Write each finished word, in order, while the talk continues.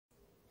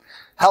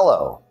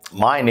Hello,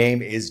 my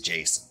name is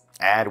Jason,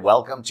 and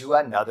welcome to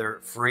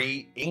another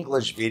free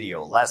English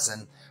video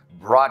lesson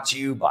brought to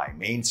you by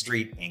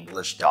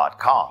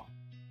mainstreetenglish.com.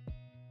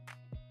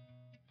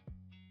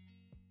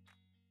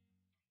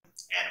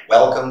 And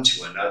welcome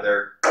to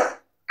another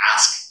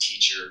Ask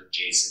Teacher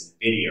Jason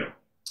video.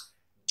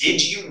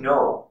 Did you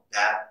know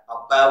that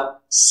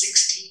about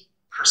 60%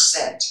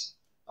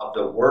 of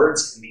the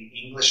words in the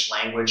English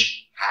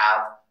language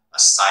have a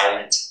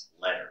silent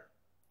letter?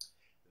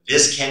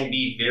 This can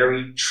be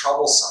very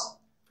troublesome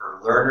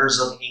for learners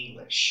of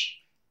English,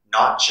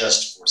 not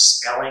just for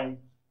spelling,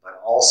 but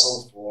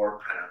also for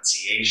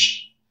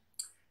pronunciation.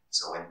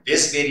 So in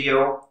this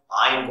video,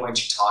 I am going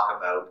to talk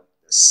about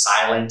the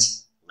silent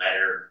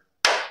letter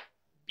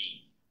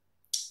B.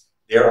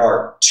 There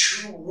are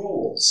two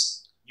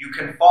rules you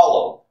can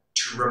follow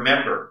to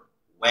remember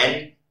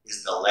when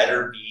is the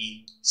letter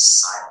B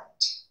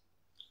silent.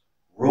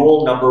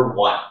 Rule number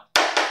 1,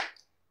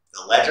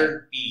 the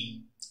letter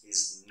B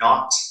is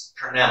not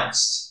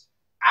pronounced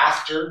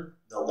after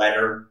the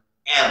letter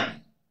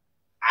M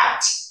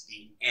at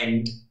the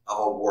end of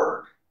a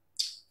word.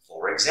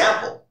 For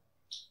example,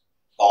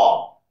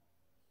 bomb,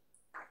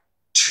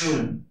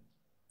 tune,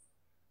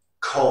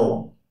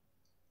 comb,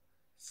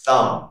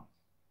 thumb,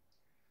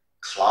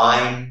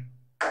 climb,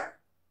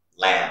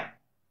 lamb.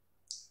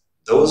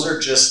 Those are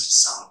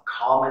just some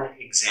common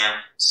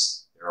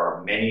examples. There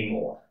are many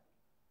more.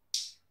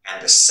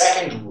 And the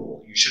second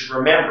rule you should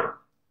remember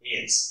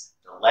is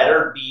the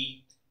letter B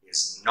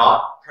is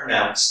not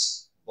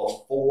pronounced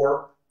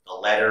before the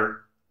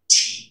letter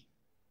T.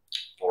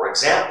 For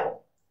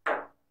example,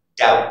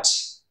 doubt,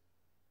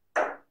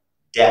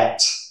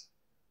 debt,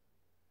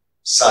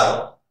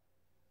 subtle,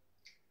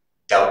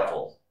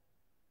 doubtful.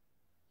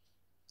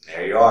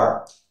 There you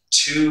are.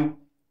 Two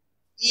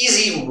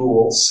easy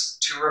rules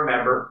to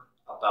remember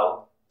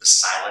about the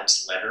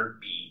silent letter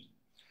B.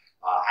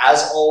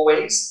 As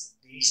always,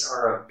 these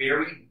are a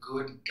very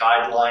good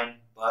guideline,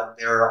 but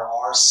there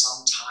are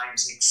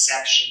sometimes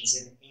exceptions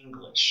in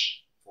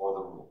English for the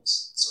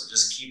rules. So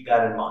just keep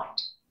that in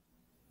mind.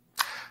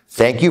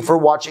 Thank you for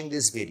watching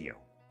this video.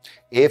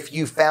 If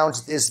you found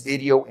this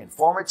video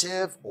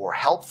informative or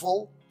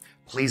helpful,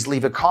 please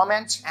leave a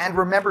comment and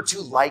remember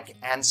to like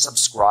and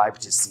subscribe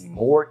to see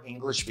more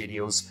English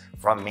videos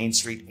from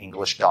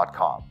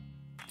mainstreetenglish.com.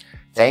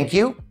 Thank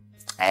you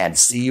and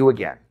see you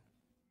again.